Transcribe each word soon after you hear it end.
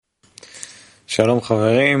שלום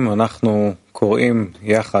חברים, אנחנו קוראים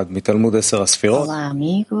יחד מתלמוד 10 הספירות. Olá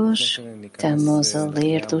amigos, estamos a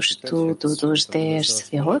ler do estudo dos 10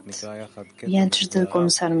 Sefirot e antes de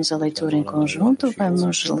começarmos a leitura em conjunto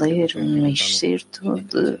vamos ler um excerto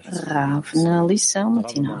de Rav na lição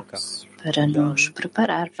matinal para nos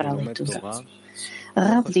preparar para a leitura.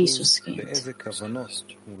 Rav disse o seguinte: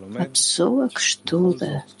 a pessoa que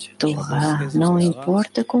estuda Torá, não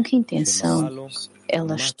importa com que intenção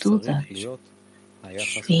ela estuda,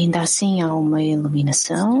 e ainda assim há uma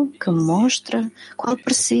iluminação que mostra qual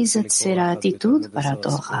precisa de ser a atitude para a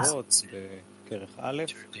Torá.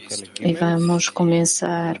 E vamos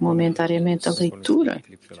começar momentariamente a leitura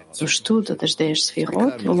do estudo das 10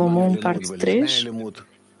 Sefirot, volume 1, parte 3.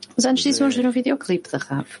 Mas antes disso vamos ver um videoclipe de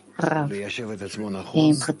Rav. É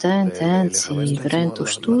importante antes e durante o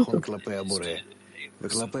estudo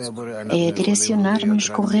é direcionar-nos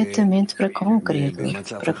corretamente para com o Criador.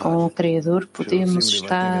 Para com o Criador podemos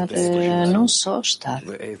estar num só estado,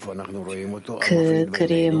 que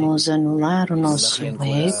queremos anular o nosso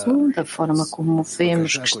ego da forma como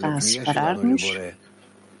vemos que está a separar-nos.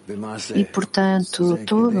 E, portanto,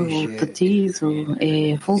 todo o pedido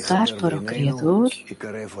é voltar para o Criador,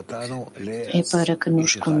 é para que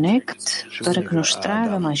nos conecte, para que nos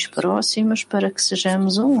traga mais próximos, para que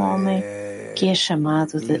sejamos um homem que é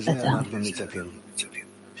chamado de Adão.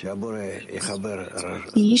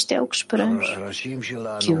 E isto é o que esperamos,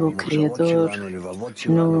 que o Criador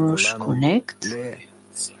nos conecte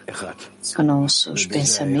com nossos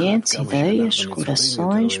pensamentos, ideias,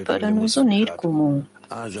 corações, para nos unir como um.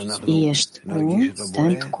 E este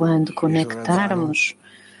tanto quando conectarmos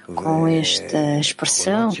com esta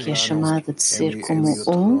expressão que é chamada de ser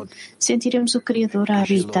como sentiremos o Criador a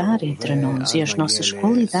habitar entre nós e as nossas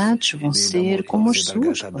qualidades vão ser como as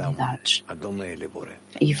suas qualidades.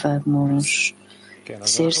 E vamos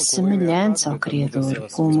ser semelhantes ao Criador,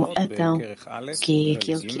 como Adão, que é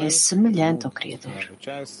aquele que é semelhante ao Criador.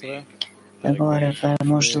 Agora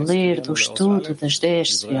vamos ler do estudo das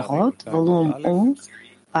 10 Sefirot, volume 1,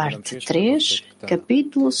 parte 3,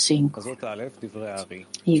 capítulo 5.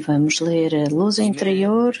 E vamos ler a luz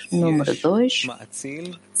interior, número 2.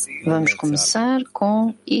 Vamos começar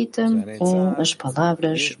com item 1, as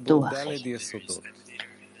palavras do Arri.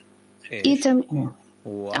 Item 1.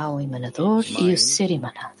 Há o emanador e o ser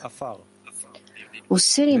emanado. O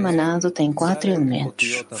ser emanado tem 4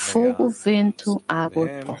 elementos: fogo, vento, água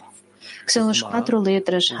e pó, que são as 4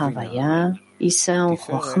 letras Havaiá, e são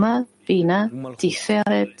Chokhmah, Bina,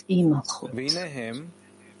 Tiferet e Malchut.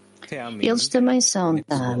 Eles também são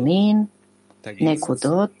Ta'amin,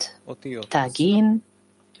 Nekudot, Tagim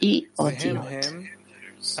e Otiot.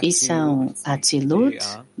 E são Atzilut,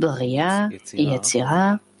 Beriá e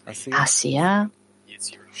Yetzirah, Asiá.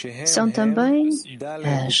 São também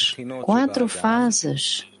as 4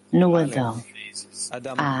 fases no Adão.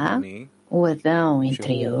 Há o Adão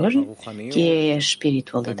interior, que é a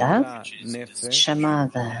espiritualidade,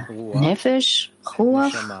 chamada Nefesh,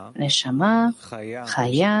 Ruach, Neshama,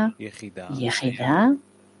 Chaya e Yehidah.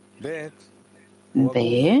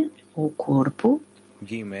 B, o corpo.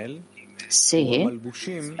 C,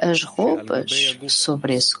 as roupas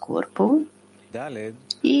sobre esse corpo.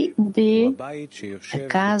 E D, a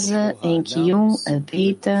casa em que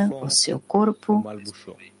habita o seu corpo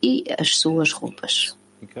e as suas roupas.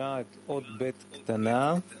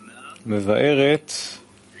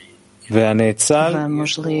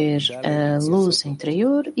 Vamos ler a luz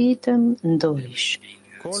interior, item 2,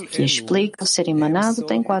 que explica o ser emanado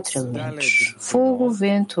tem 4 elementos: fogo,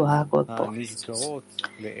 vento, água, pó.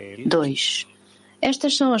 2.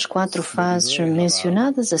 Estas são as 4 fases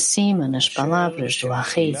mencionadas acima nas palavras do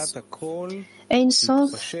Arri. Ein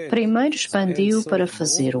Sof primeiro expandiu para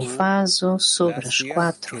fazer o vaso sobre as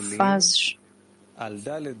 4 fases,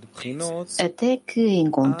 até que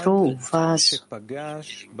encontrou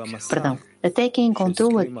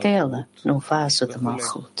a tela no vaso de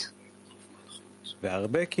Malchut.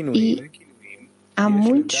 E há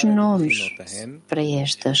muitos nomes para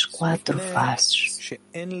estas 4 fases,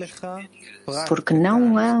 porque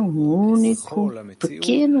não há um único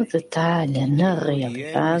pequeno detalhe na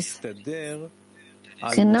realidade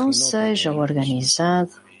que não seja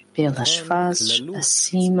organizado pelas fases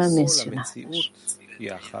acima mencionadas.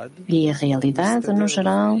 E a realidade, no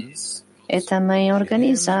geral, é também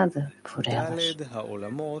organizada por elas.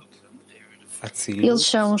 Eles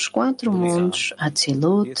são os 4 mundos: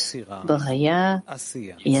 Atzilut, Beriá,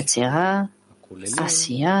 Yetzirah,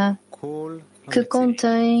 Asiá, que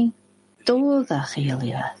contêm toda a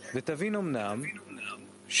realidade.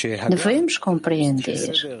 Devemos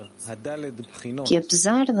compreender que,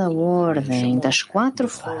 apesar da ordem das 4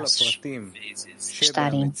 fases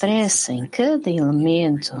estar impressa em cada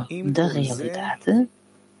elemento da realidade,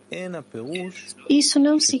 isso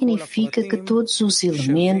não significa que todos os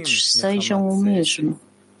elementos sejam o mesmo.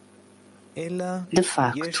 De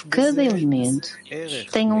facto, cada elemento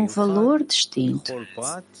tem um valor distinto,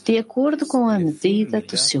 de acordo com a medida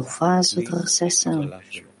do seu vaso de recepção.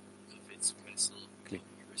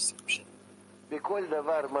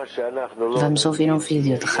 Vamos ouvir um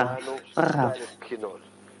vídeo de Rav.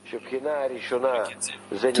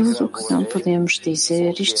 Tudo o que não podemos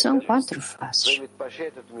dizer, isto são 4 fases.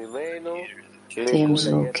 Temos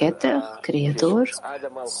o Keter, Criador,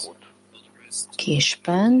 que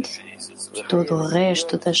expande todo o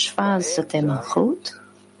resto das fases até Malchut,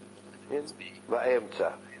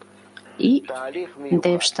 e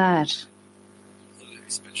deve estar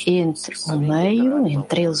entre o meio,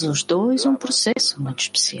 entre eles os dois, um processo muito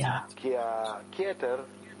especial.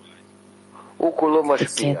 De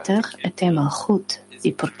Keter até Malchut.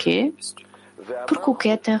 E porquê? Porque o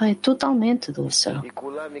Keter é totalmente doação.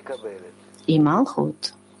 E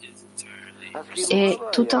Malchut é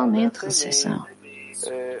totalmente recepção.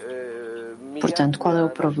 Portanto, qual é o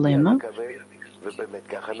problema?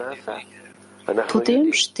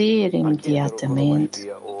 Podemos ter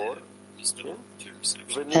imediatamente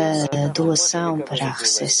a doação para a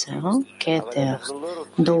recepção, Keter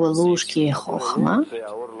doa a luz que é Chochma,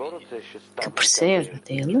 que percebe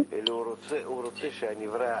dele,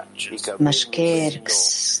 mas quer que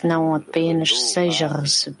não apenas seja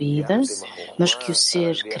recebida, mas que o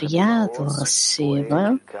ser criado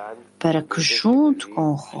receba, para que junto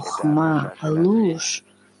com Chochma, a luz,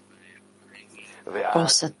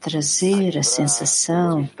 possa trazer a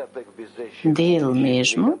sensação dele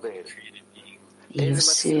mesmo. E o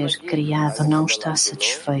ser criado não está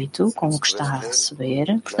satisfeito com o que está a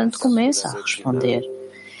receber, portanto começa a responder.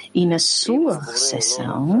 E na sua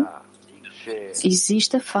recepção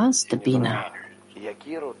existe a fase de Bina.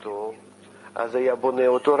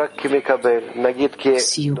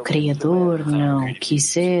 Se o Criador não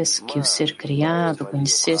quisesse que o ser criado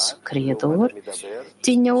conhecesse o Criador,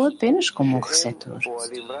 tinha-o apenas como um receptor.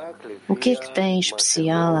 O que é que tem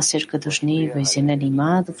especial acerca dos níveis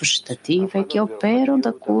inanimado, vegetativo, é que operam de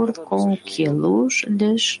acordo com o que a luz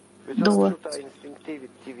lhes doa.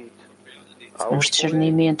 Os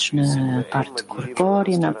discernimentos na parte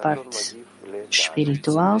corpórea, na parte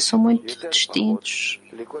espiritual, são muito distintos.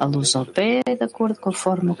 A luz opera de acordo com a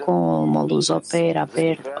forma como a luz opera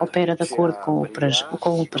de acordo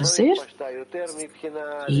com o prazer.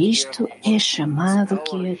 E isto é chamado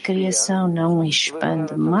que a criação não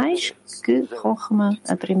expande mais que Chochma,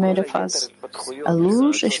 a primeira fase. A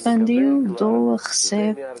luz expandiu, doa,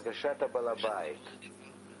 recebe.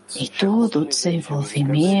 E todo o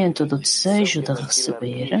desenvolvimento do desejo de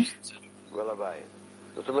receber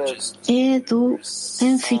é do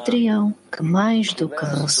anfitrião, que mais do que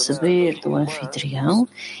receber do anfitrião,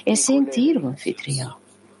 é sentir o anfitrião.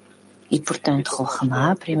 E, portanto,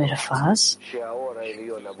 Chochma, a primeira fase,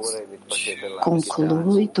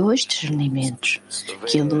 conclui 2 discernimentos,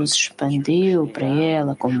 que a luz expandiu para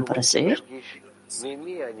ela como prazer,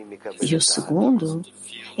 e o segundo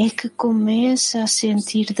é que começa a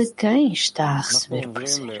sentir de quem está a receber o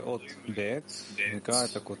prazer.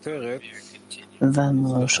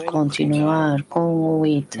 Vamos continuar com o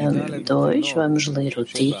item 2, vamos ler o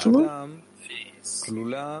título.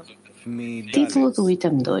 Título do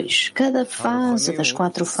item 2. Cada fase das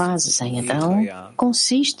 4 fases em Adão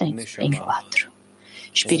consistem em 4.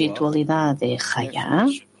 Espiritualidade é Chaya,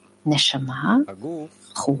 Neshama,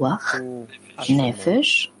 Ruach,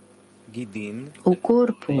 Nefesh. O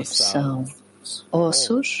corpo são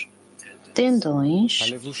ossos,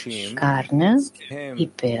 tendões, carne e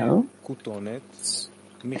pele.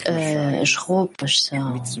 As roupas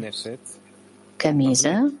são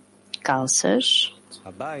camisa, calças,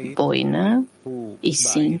 boina e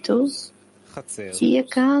cinto. E a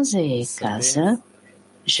casa é casa,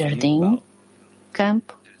 jardim,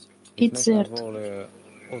 campo e deserto.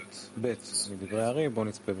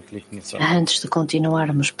 Antes de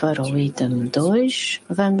continuarmos para o item 2,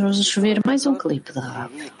 vamos ver mais um clipe de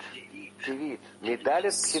Rav.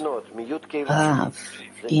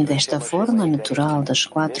 E desta forma natural das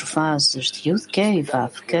 4 fases de Yud-Kei e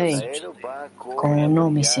Vav-Kei, com o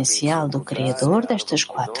nome essencial do Criador destas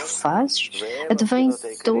 4 fases, advém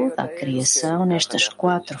toda a criação nestas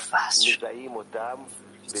 4 fases.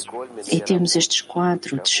 E temos estes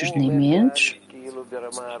 4 discernimentos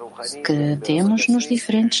que temos nos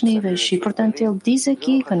diferentes níveis. E, portanto, ele diz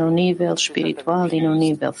aqui que no nível espiritual e no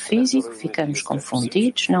nível físico ficamos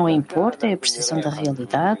confundidos, não importa, é a percepção da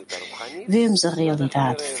realidade. Vemos a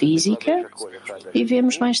realidade física e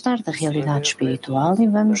vemos mais tarde a realidade espiritual e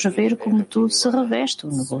vamos ver como tudo se reveste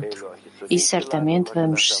um no outro. E certamente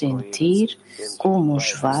vamos sentir como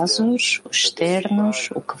os vasos, os externos,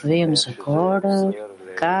 o que vemos agora,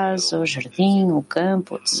 a casa, o jardim, o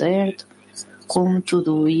campo, o deserto, como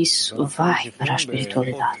tudo isso vai para a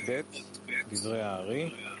espiritualidade.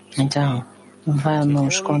 Então,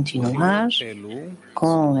 vamos continuar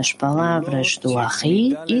com as palavras do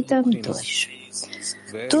Ari, item 2.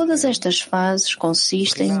 Todas estas fases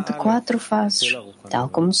consistem de 4 fases, tal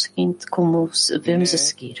como o seguinte, como vemos a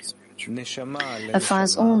seguir. A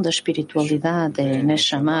fase 1 da espiritualidade é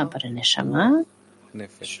Neshama para Neshama,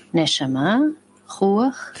 Neshama,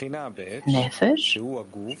 Ruach, Nefesh.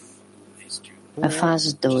 A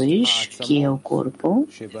fase 2, que é o corpo,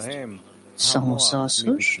 são os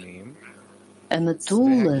ossos, a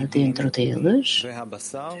medula dentro deles,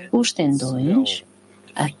 os tendões,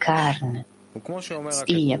 a carne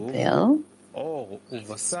e a pele,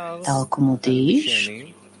 tal como diz,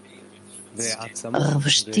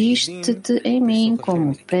 revestiste-te em mim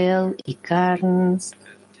como pele e carne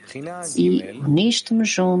e uniste-me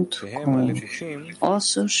junto com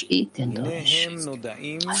ossos e tendões.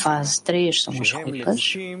 A fase 3 são as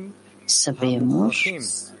roupas. Sabemos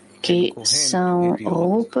que são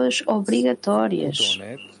roupas obrigatórias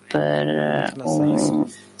para um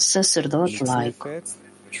sacerdote laico.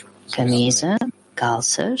 Camisa,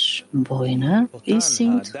 calças, boina e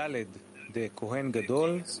cinto.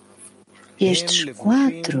 Estes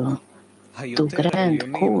 4 do grande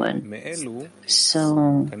Cohen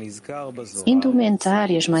são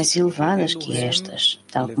indumentárias mais elevadas que estas,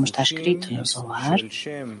 tal como está escrito no Zohar,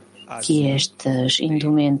 que estas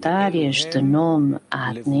indumentárias de nome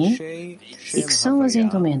Adni e que são as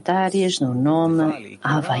indumentárias no nome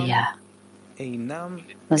Havaiá.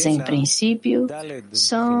 Mas em princípio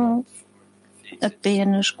são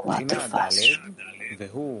apenas 4 fases.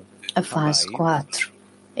 A fase 4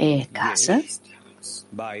 é a casa.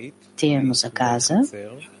 Temos a casa,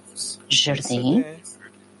 jardim,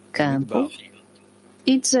 campo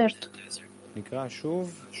e deserto.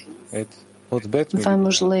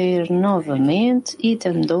 Vamos ler novamente,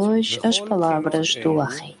 item 2, as palavras do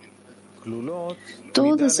Ari.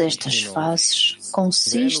 Todas estas fases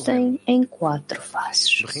consistem em 4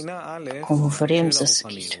 fases, como veremos a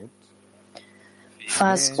seguir.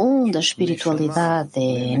 Fase 1 da espiritualidade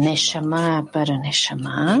é Neshama para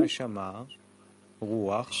Neshama,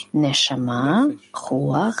 Neshama,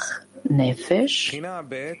 Ruach, Nefesh.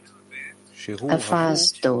 A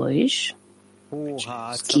fase 2,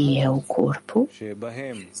 que é o corpo,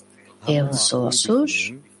 é os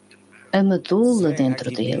ossos, a medula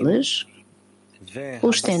dentro deles,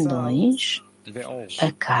 os tendões,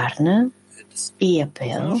 a carne e a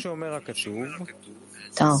pele,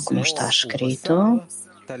 tal como está escrito,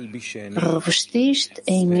 revestiste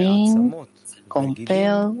em mim com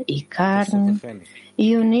pele e carne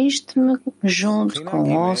e uniste-me junto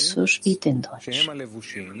com ossos e tendões.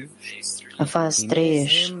 A fase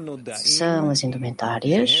 3 são as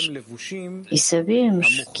indumentárias e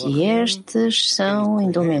sabemos que estas são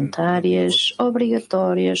indumentárias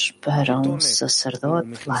obrigatórias para um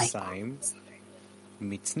sacerdote laico.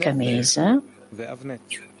 Camisa,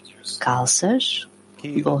 calças,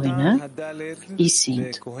 boina e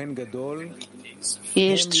cinto.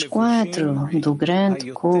 Estes 4 do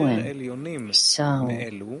grande Cohen são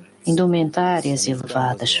indumentárias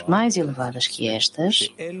elevadas, mais elevadas que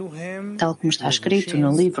estas, tal como está escrito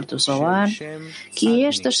no livro do Zohar, que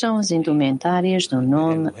estas são as indumentárias do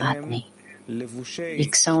nome Adni e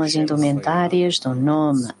que são as indumentárias do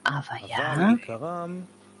nome Havaiá,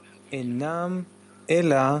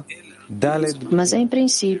 mas em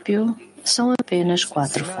princípio são apenas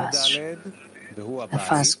 4 fases. A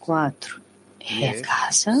fase 4 é a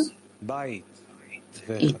casa,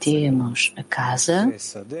 e temos a casa,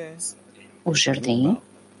 o jardim,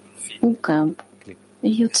 o campo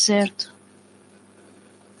e o deserto.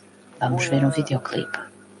 Vamos ver um videoclipe.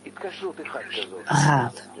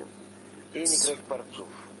 Rav.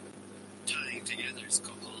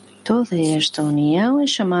 Toda esta união é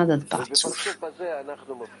chamada de Partzuf,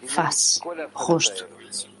 face, rosto.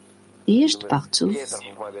 E este Partzuf,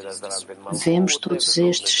 vemos todos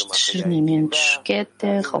estes discernimentos,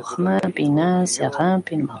 Keter, Chochmah, Binah, Zerah,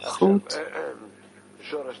 Bin Malchut,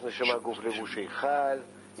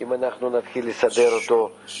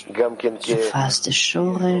 a face de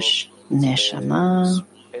Shoresh, Neshama,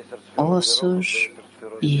 ossos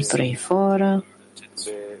e por aí fora,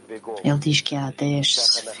 Ele diz que há 10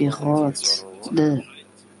 Sefirot de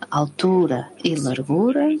altura e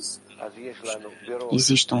largura.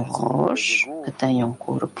 Existe um Rosh que tem um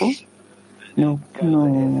corpo. No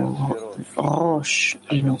Rosh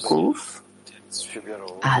e no Kuf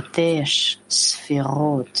há 10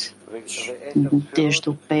 Sefirot desde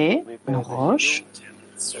o pé, no Rosh,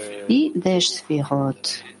 e 10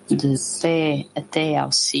 Sefirot de pé até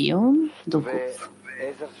ao Sion do Kuf.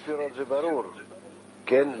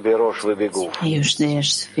 E os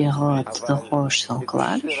 10 Sefirot do Rosh são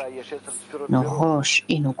claros, no Rosh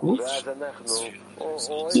e no Kuf,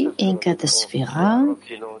 e em cada Sefirá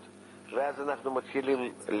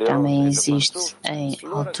também existe em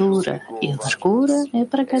altura e largura, é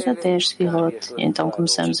para cada 10 Sefirot. Então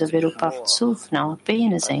começamos a ver o Partsuf não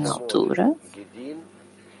apenas em altura,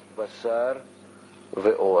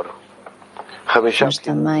 mas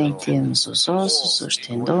também temos os ossos, os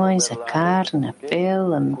tendões, a carne, a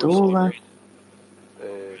pele, a medula,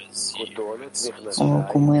 ou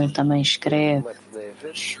como ele também escreve,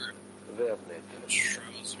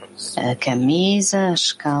 a camisa,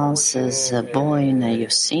 as calças, a boina e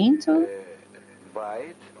o cinto,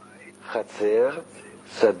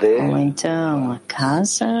 ou então a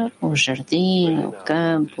casa, o jardim, o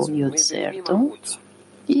campo e o deserto,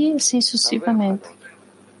 e assim sucessivamente,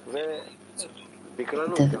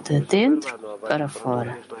 de dentro para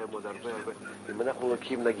fora.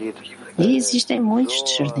 E existem muitos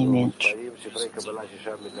discernimentos.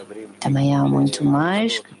 Também há muito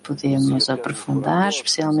mais que podemos aprofundar,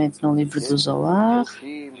 especialmente no livro do Zohar.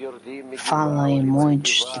 Fala em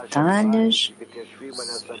muitos detalhes,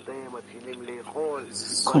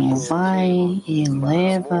 como vai e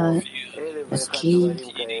leva aqui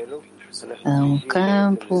a um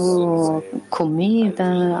campo,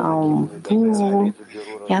 comida, a um burro.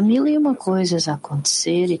 E há mil e uma coisas a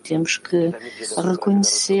acontecer e temos que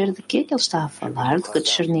reconhecer de que é que ele está a falar, de que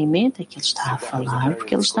discernimento é que ele está a falar,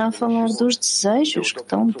 porque ele está a falar dos desejos que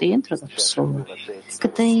estão dentro da pessoa, que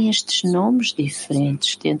têm estes nomes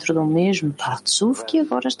diferentes dentro do mesmo Partsuf que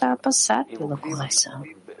agora está a passar pela correção.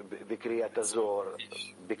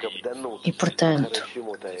 E, portanto,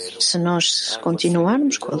 se nós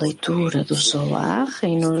continuarmos com a leitura do Zohar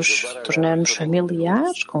e nos tornarmos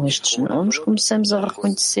familiares com estes nomes, começamos a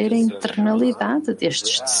reconhecer a internalidade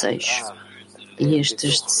destes desejos. E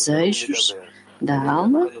estes desejos da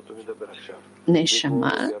alma,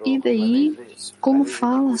 Neshama, e daí, como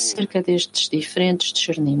fala acerca destes diferentes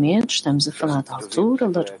discernimentos, estamos a falar de altura,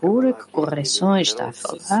 largura, que correções está a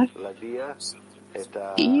falar.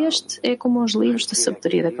 E este é como os livros da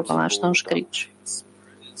sabedoria da Kabbalah estão escritos,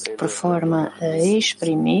 por forma a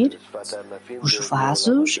exprimir os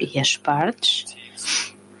vasos e as partes,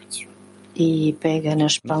 e pega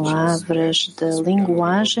nas palavras da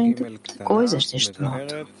linguagem de coisas deste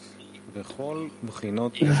modo.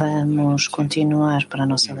 Vamos continuar para a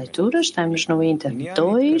nossa leitura. Estamos no item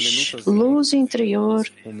 2, luz interior,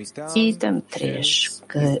 item 3,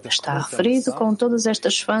 que está referido com todas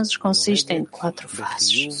estas fases, consistem em 4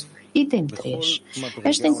 fases. Item 3.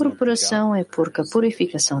 Esta incorporação é porque a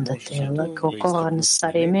purificação da tela, que ocorre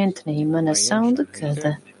necessariamente na emanação de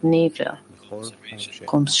cada nível,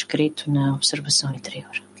 como escrito na observação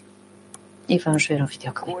interior. E vamos ver o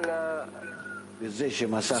videoclipe.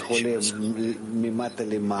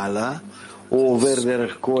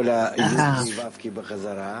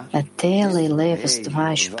 A tela eleva-se de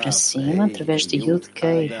baixo para cima através de Yud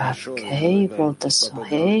Kei Vav Kei, volta só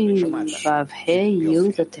Rei, Vav Rei,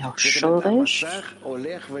 Yud até aos Shoresh.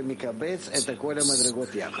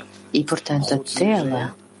 E portanto a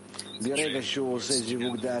tela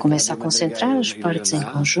começa a concentrar as partes em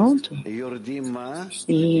conjunto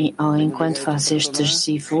e enquanto faz estes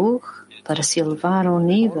zivug para se elevar a um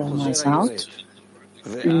nível mais alto,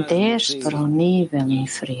 desce para um nível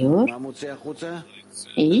inferior,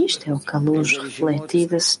 e isto é o que a luz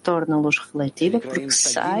refletida se torna luz refletida, porque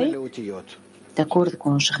sai de acordo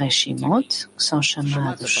com os Reshimot, que são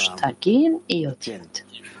chamados Tagin e Otiot.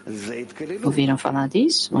 Ouviram falar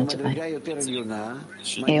disso? Muito bem.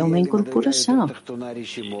 É uma incorporação.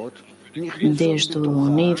 Desde o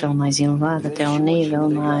nível mais elevado até o nível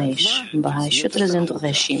mais baixo, trazendo o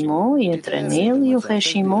Reshimó e entra nele, e o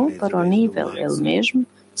Reshimó para o nível ele mesmo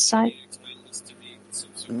sai.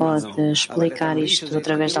 Pode explicar isto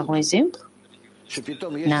através de algum exemplo?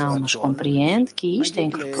 Não, mas compreende que isto é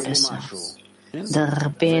incorporação. De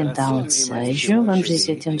repente há um desejo, vamos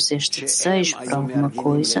dizer, temos este desejo para alguma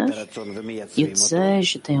coisa, e o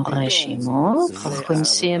desejo tem um regime,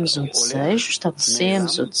 reconhecemos o desejo,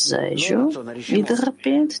 estabelecemos o desejo, e de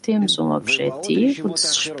repente temos um objetivo, o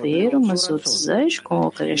desespero, mas o desejo com o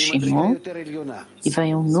regime, e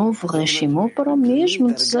vem um novo regime para o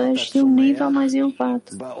mesmo desejo de um nível mais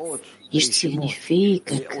elevado. Isto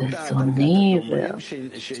significa que do nível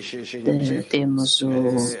temos o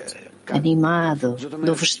animado,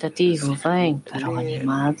 do vegetativo vem para o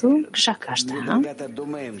animado, que já cá está.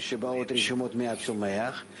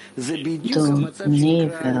 Do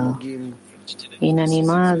nível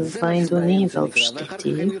inanimado vem do nível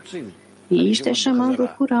vegetativo. E isto é chamado o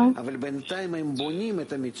coral.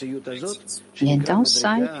 E então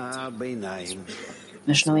sai.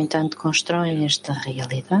 Mas, no entanto, constroem esta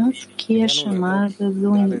realidade que é chamada de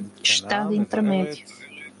um estado intermédio.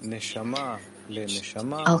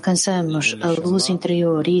 Alcançamos a luz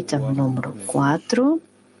interior, item número 4,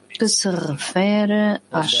 que se refere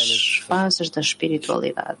às fases da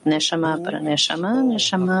espiritualidade. Neshama para Neshama,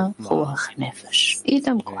 Neshama, Ruach, Nefesh.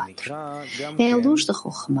 Item 4. É a luz de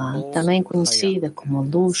Chokhmah, também conhecida como a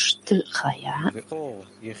luz de Chaya.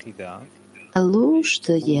 A luz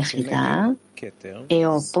de Yehidah é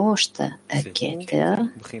oposta a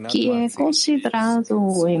Keter, que é considerado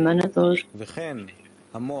o emanador.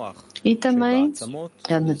 E também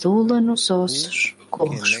a medula nos ossos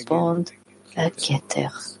corresponde a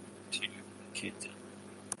Keter.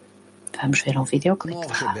 Vamos ver um videoclipe.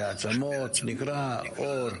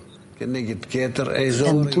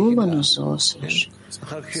 A medula nos ossos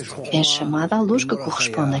é chamada a luz que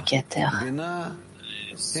corresponde a Keter.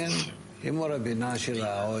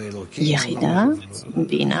 Yehidah,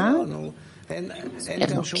 Binah,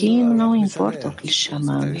 Elohim, não importa o que lhe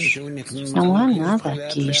chamamos. Não há nada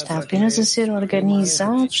aqui. Está apenas a ser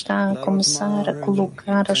organizado, está a começar a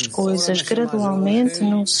colocar as coisas gradualmente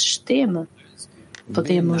num sistema.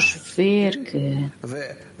 Podemos ver que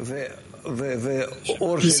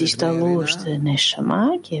existe a luz de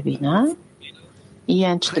Neshama, que é Binah, e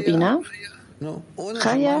antes de Binah,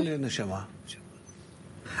 Chaya.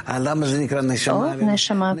 Ou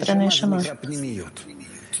Neshama para Neshama.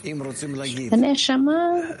 A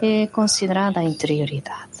Neshama é considerada a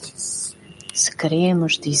interioridade. Se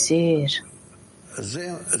queremos dizer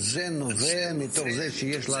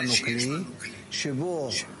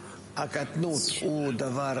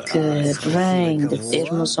que vem de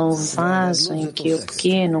termos um vaso em que o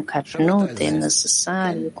pequeno katnut é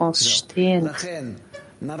necessário, consistente,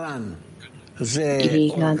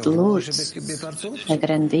 e Gadlut, a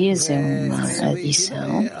grandeza é uma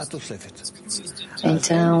adição.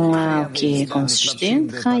 Então há o que é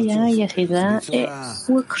consistente, Chaya e Yehidah é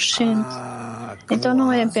o acrescente. Então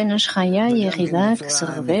não é apenas Chaya e Yehidah que se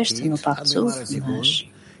reveste no Partzuf, mas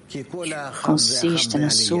consiste na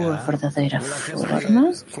sua verdadeira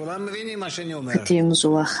forma, que temos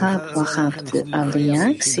o Ahab de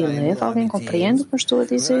Aliyah, que se eleva. Alguém compreende o que eu estou a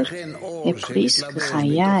dizer? É por isso que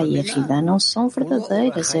Chaya e Yehidah não são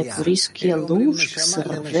verdadeiras, é por isso que a luz que se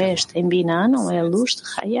reveste em Binah não é a luz de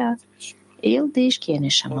Chaya. Ele diz que é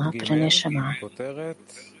Neshama para Neshama.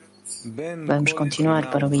 Vamos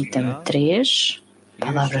continuar para o item 3.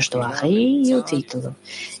 Palavras do Ari e o título.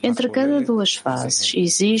 Entre cada duas fases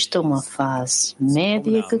existe uma fase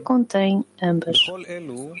média que contém ambas.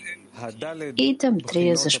 Item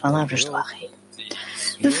 3, as palavras do Ari.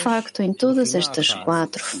 De facto, em todas estas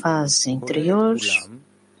 4 fases interiores,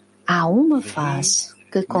 há uma fase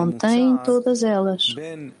que contém todas elas.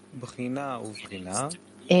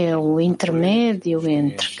 É o intermédio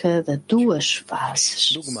entre cada duas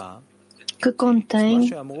fases, que contém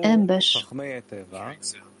ambas.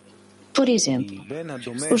 Por exemplo,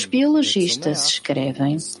 os biologistas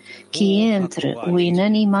escrevem que entre o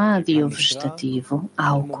inanimado e o vegetativo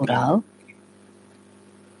há o coral,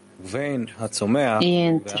 e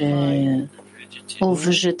entre o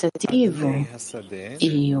vegetativo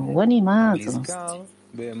e o animado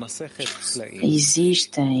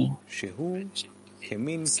existem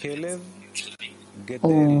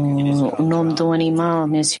o nome do animal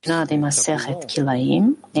mencionado em Masechet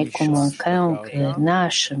Kilaim é como um cão que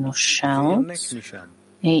nasce no chão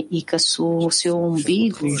e que o seu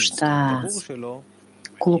umbigo está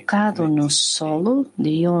colocado no solo,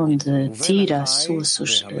 de onde tira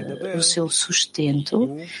o seu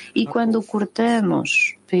sustento, e quando o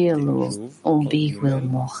cortamos pelo umbigo ele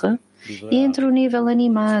morre. E entre o nível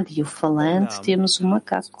animado e o falante temos o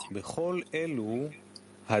macaco.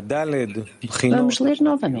 Vamos ler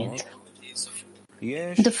novamente.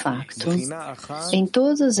 De facto, em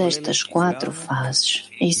todas estas 4 fases,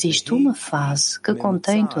 existe uma fase que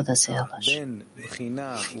contém todas elas.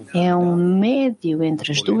 É um médio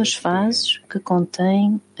entre as 2 fases que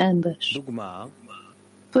contém ambas.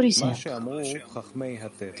 Por exemplo,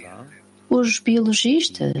 os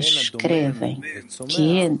biologistas escrevem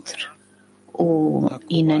que entre o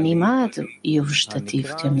inanimado e o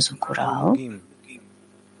vegetativo temos o coral,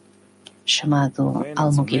 chamado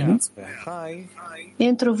almugim.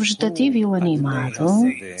 Entre o vegetativo e o animado,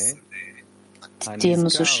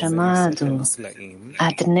 temos o chamado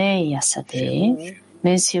Adnei Asadeh,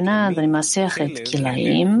 mencionado em Masechet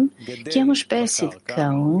Kilaim, que é uma espécie de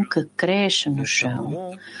cão que cresce no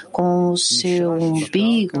chão, com o seu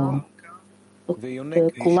umbigo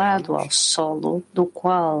colado ao solo, do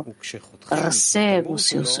qual recebe o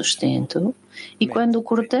seu sustento, e quando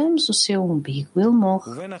cortamos o seu umbigo, ele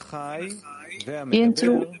morre. Entre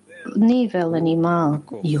o nível animal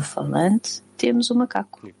e o falante, temos o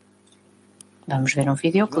macaco. Vamos ver um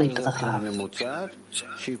videoclipe da Rav.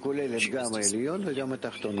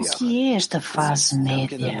 O que é esta fase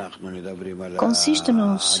média? Consiste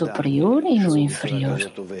no superior e no inferior.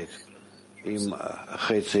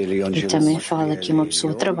 E também fala que uma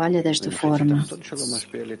pessoa trabalha desta forma.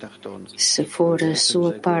 Se for a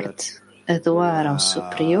sua parte a doar ao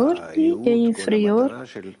superior e a inferior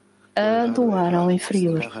a doar ao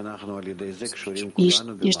inferior.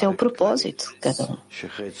 Este é o propósito de cada um.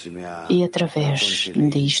 E através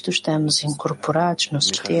disto estamos incorporados no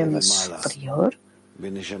sistema superior,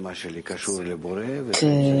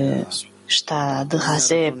 que está de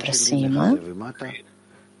rasé para cima,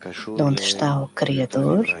 onde está o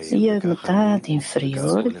Criador, e a metade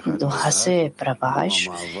inferior, do rasé para baixo,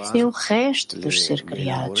 é o resto dos seres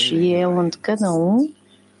criados, e é onde cada um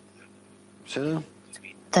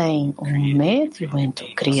tem um médio entre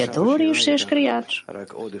o Criador e os seres criados.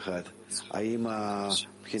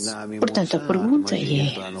 Portanto, a pergunta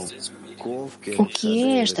é: o que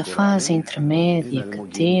é esta fase intermédia que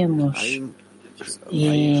temos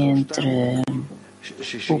entre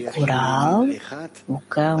o coral, o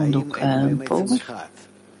cão do campo,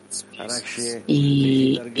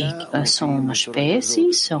 e são uma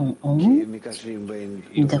espécie, são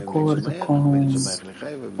de acordo com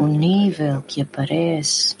o nível que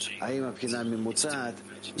aparece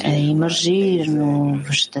a emergir no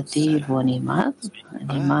vegetativo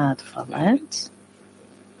animado falante.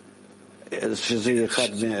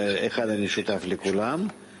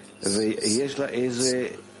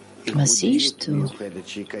 Mas isto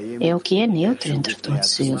é o que é neutro entre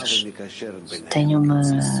todos eles. Tem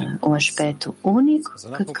um aspecto único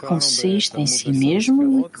que consiste em si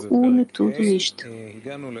mesmo e que une tudo isto.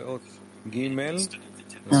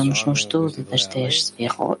 Vamos no estudo das 10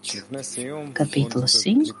 Sefirot, capítulo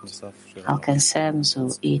 5, alcançamos o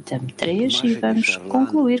item 3 e vamos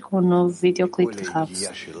concluir com um novo videoclipe de Rav.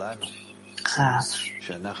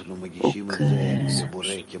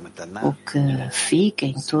 O que fica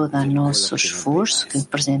em todo o nosso esforço que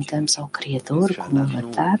apresentamos ao Criador como uma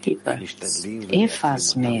dádiva é a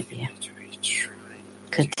fase média,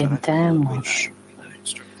 que tentamos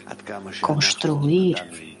construir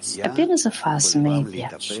apenas a fase média,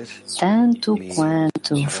 tanto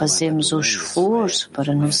quanto fazemos o esforço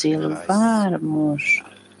para nos elevarmos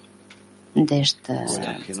deste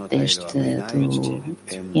do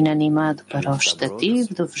inanimado para o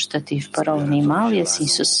vegetativo, do vegetativo para o animal e assim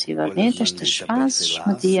sucessivamente. Estas fases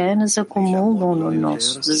medianas acumulam no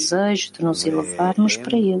nosso desejo de nos elevarmos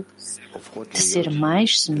para Ele, de ser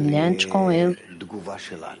mais semelhantes com Ele,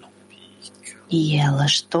 e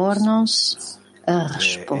elas tornam-se a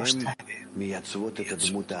resposta.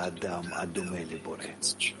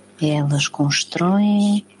 Elas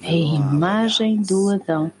constroem a imagem do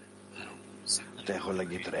Adão,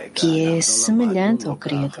 que é semelhante ao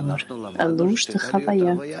Criador, a luz de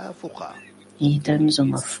Havaiá. E temos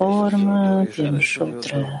uma forma, temos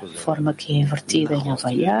outra forma que é invertida em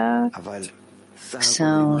Havaiá, que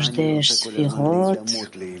são os 10 Sefirot,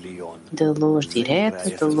 da luz direta,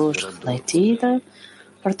 da luz refletida.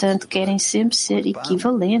 Portanto, querem sempre ser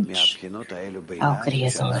equivalentes ao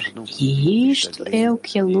Criador. E isto é o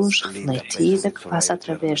que a luz refletida, que passa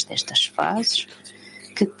através destas fases,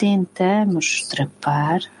 que tentamos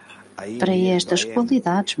trepar para estas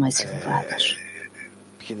qualidades mais elevadas.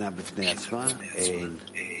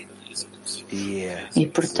 E,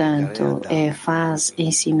 portanto, é a fase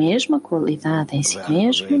em si mesma, a qualidade em si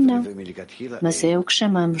mesma? Não. Mas é o que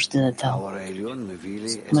chamamos de Adão.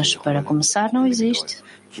 Mas, para começar, não existe.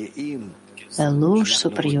 A luz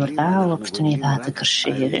superior dá a oportunidade de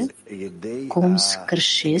crescer como se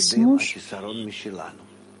crescêssemos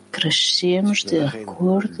crescemos de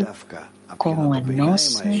acordo com a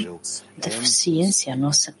nossa deficiência, a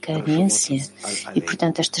nossa carência. E,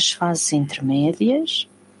 portanto, estas fases intermédias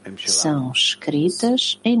são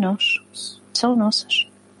escritas em nós, são nossas.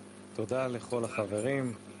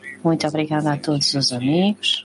 Muito obrigada a todos os amigos.